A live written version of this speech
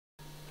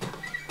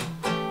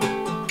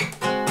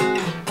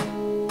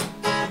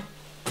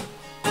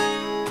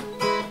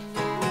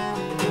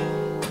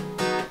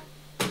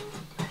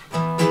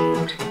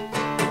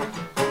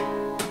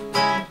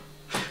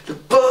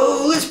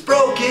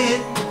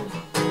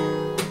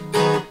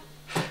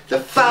The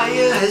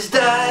fire has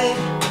died,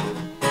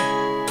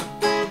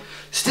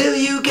 still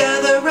you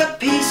gather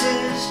up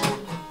pieces.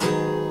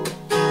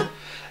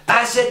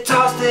 I said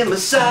toss them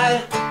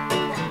aside.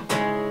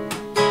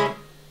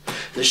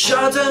 The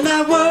shards are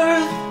not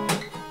worth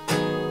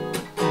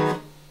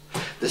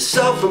the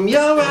salt from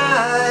your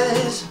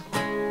eyes,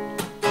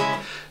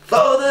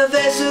 for the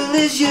vessel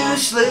is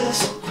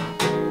useless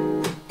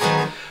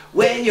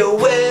when your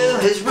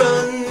well has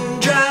run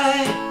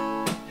dry.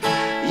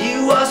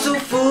 You are so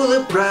full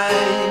of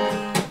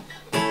pride,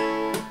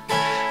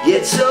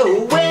 yet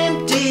so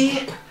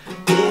empty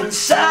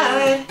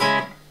inside.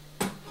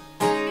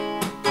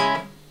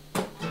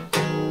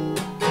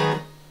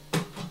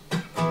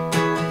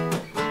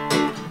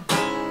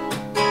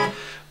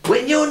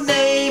 When your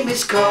name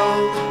is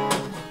called,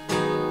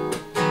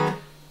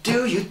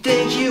 do you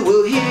think you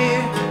will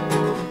hear?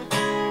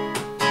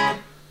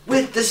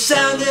 With the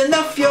sound and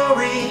the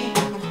fury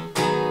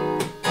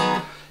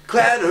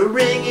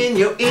clattering in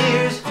your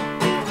ears.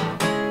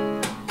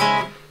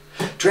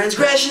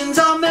 Transgressions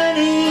are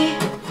many,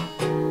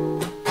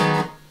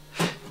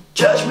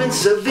 judgment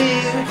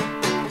severe.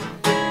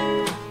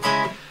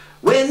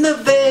 When the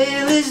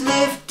veil is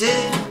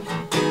lifted,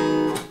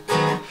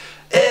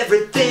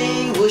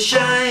 everything will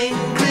shine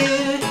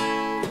clear.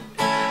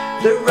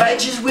 The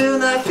righteous will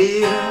not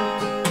fear,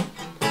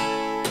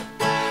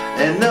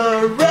 and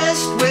the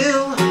rest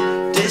will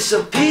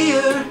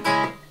disappear.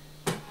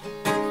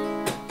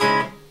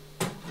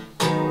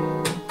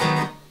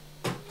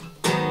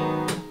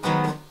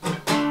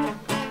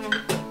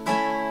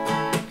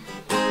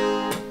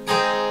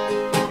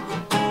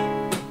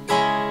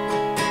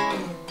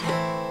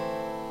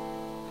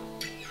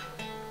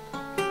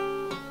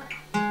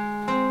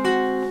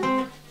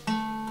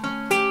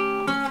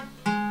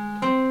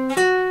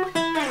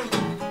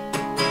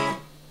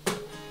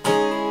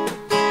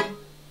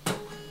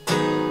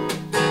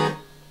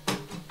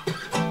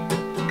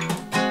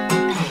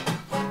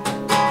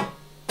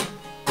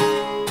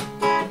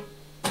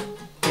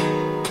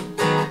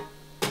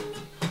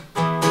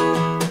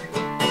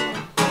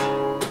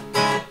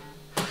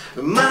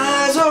 My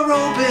eyes are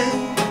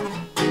open,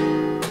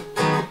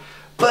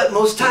 but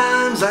most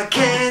times I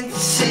can't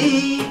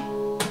see,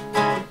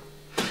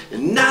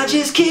 and I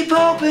just keep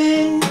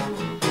hoping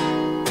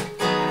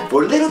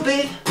for a little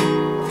bit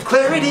of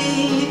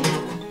clarity.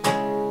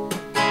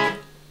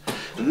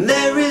 And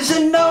there is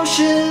a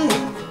notion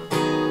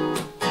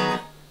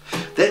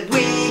that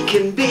we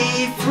can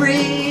be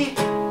free,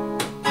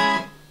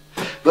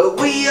 but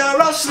we are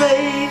all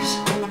slaves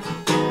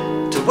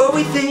to what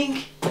we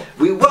think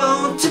we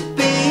want to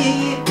be.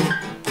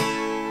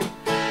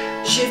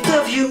 Shift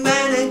of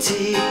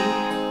humanity,